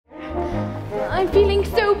I'm feeling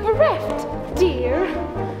so bereft, dear.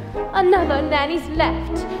 Another nanny's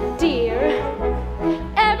left, dear.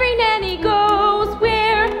 Every nanny goes,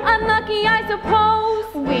 we're unlucky, I suppose.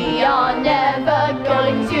 We are never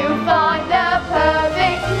going to find the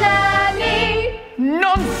perfect nanny.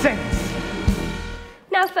 Nonsense!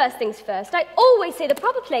 Now, first things first, I always say the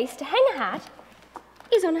proper place to hang a hat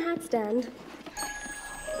is on a hat stand.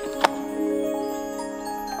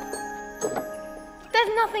 There's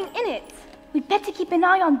nothing in it. We'd better keep an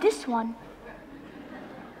eye on this one.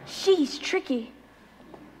 She's tricky.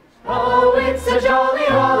 Oh, it's a jolly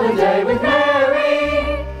holiday with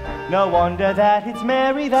Mary. No wonder that it's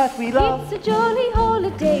Mary that we love. It's a jolly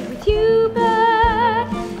holiday with you, Bert.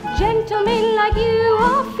 Gentlemen like you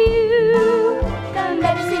are few. The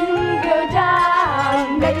medicine go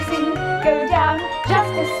down, medicine go down.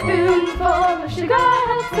 Just a spoonful of sugar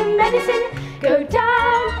helps the medicine go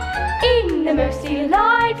down in the most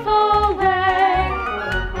delightful way.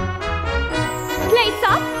 Plates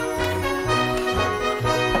up.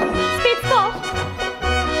 Spit spot.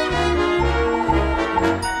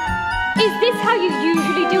 Is this how you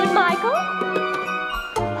usually do it, Michael?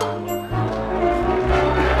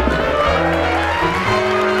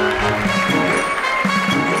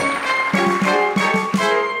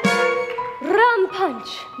 Rum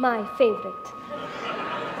punch, my favorite.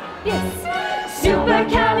 Yes.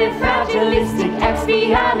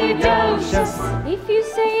 Supercalifragilisticexpialidocious. If you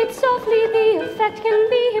say it softly, the effect can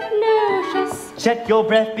be hypnosis. Check your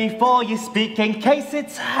breath before you speak in case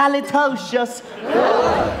it's halitosis.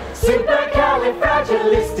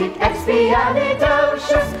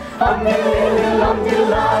 Supercalifragilisticexpialidocious.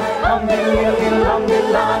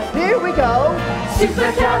 Here we go.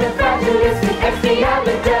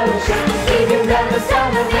 Supercalifragilisticexpialidocious. Even though the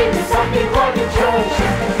sound of it is something quite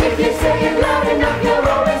atrocious. If you say it loud enough, you're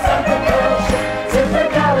always so precocious.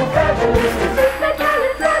 Supercalifragilistic.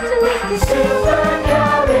 Supercalifragilistic.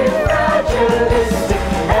 Supercalifragilistic.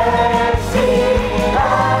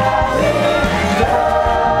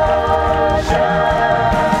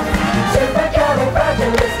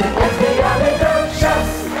 Supercalifragilisticexpialidocious.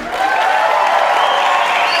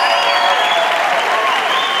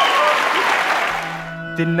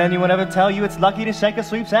 Didn't anyone ever tell you it's lucky to shake a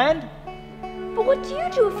sweep's hand? But what do you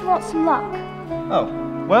do if you want some luck? Oh,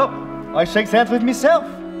 well, I shake hands with myself.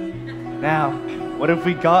 Now, what have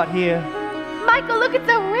we got here? Michael, look, it's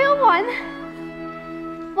a real one.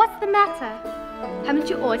 What's the matter? Haven't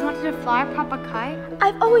you always wanted to fly a proper kite?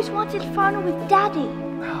 I've always wanted fun with Daddy.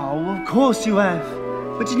 Oh, of course you have.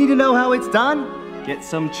 But you need to know how it's done. Get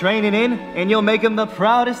some training in, and you'll make him the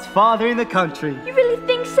proudest father in the country. You really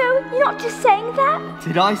think so? You're not just saying that?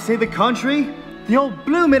 Did I say the country? The old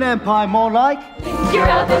bloomin' empire, more like. Link your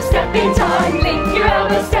elbow, step in time. Link your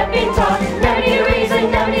elbow, step in time. Never need a reason,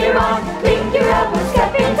 never need a rhyme. Link your elbow,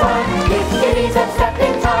 step in time. Lift your knees up, step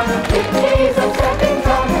in time. Lift your knees up, step in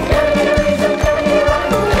time. Never need a reason, never need a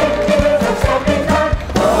rhyme. Lift your knees up, step in time.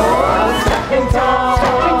 Oh, step in time.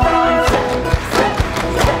 Step in time. Step,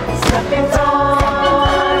 step, step in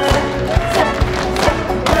time. Step, step.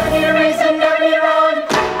 Never need a reason, never need a rhyme.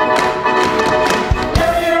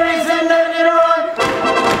 Never need a reason, never need a rhyme.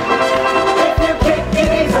 If you kick your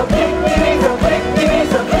knees up, kick your knees up, kick your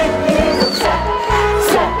knees up, kick your knees up.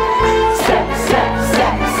 Step, step, step, step,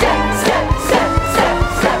 step, step, step, step, step, step, step,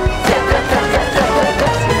 step, step, step, step.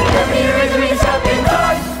 Never need a reason, we step in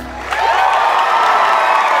time.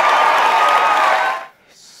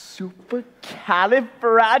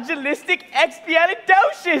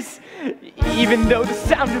 Supercalifragilisticexpialidocious. Even though the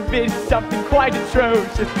sound of it is something quite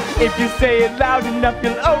atrocious. If you say it loud enough,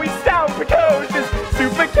 you'll always sound precocious.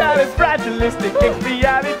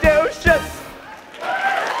 Supercalifragilisticexpialidocious.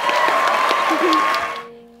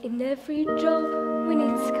 In every job, when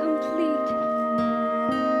it's complete,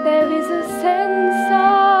 there is a sense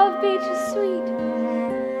of bittersweet.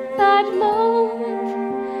 That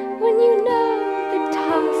moment when you know the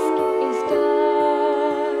task is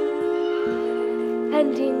done,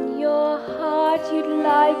 and in your heart you'd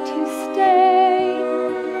like to stay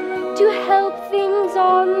to help things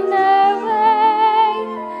on their way.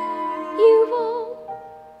 You've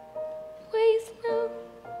always known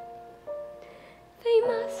they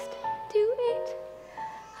must do it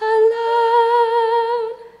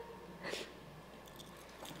alone.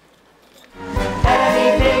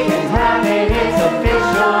 Anything is happening, it's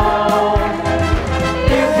official.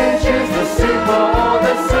 You can choose the super or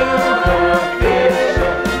the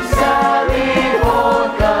superficial. Sally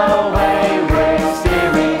walk away with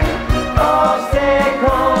steering.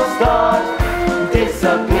 Obstacles start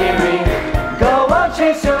disappearing. Go on,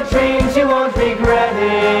 chase your dreams, you won't regret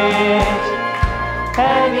it.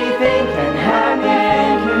 Anything can happen. I'm here.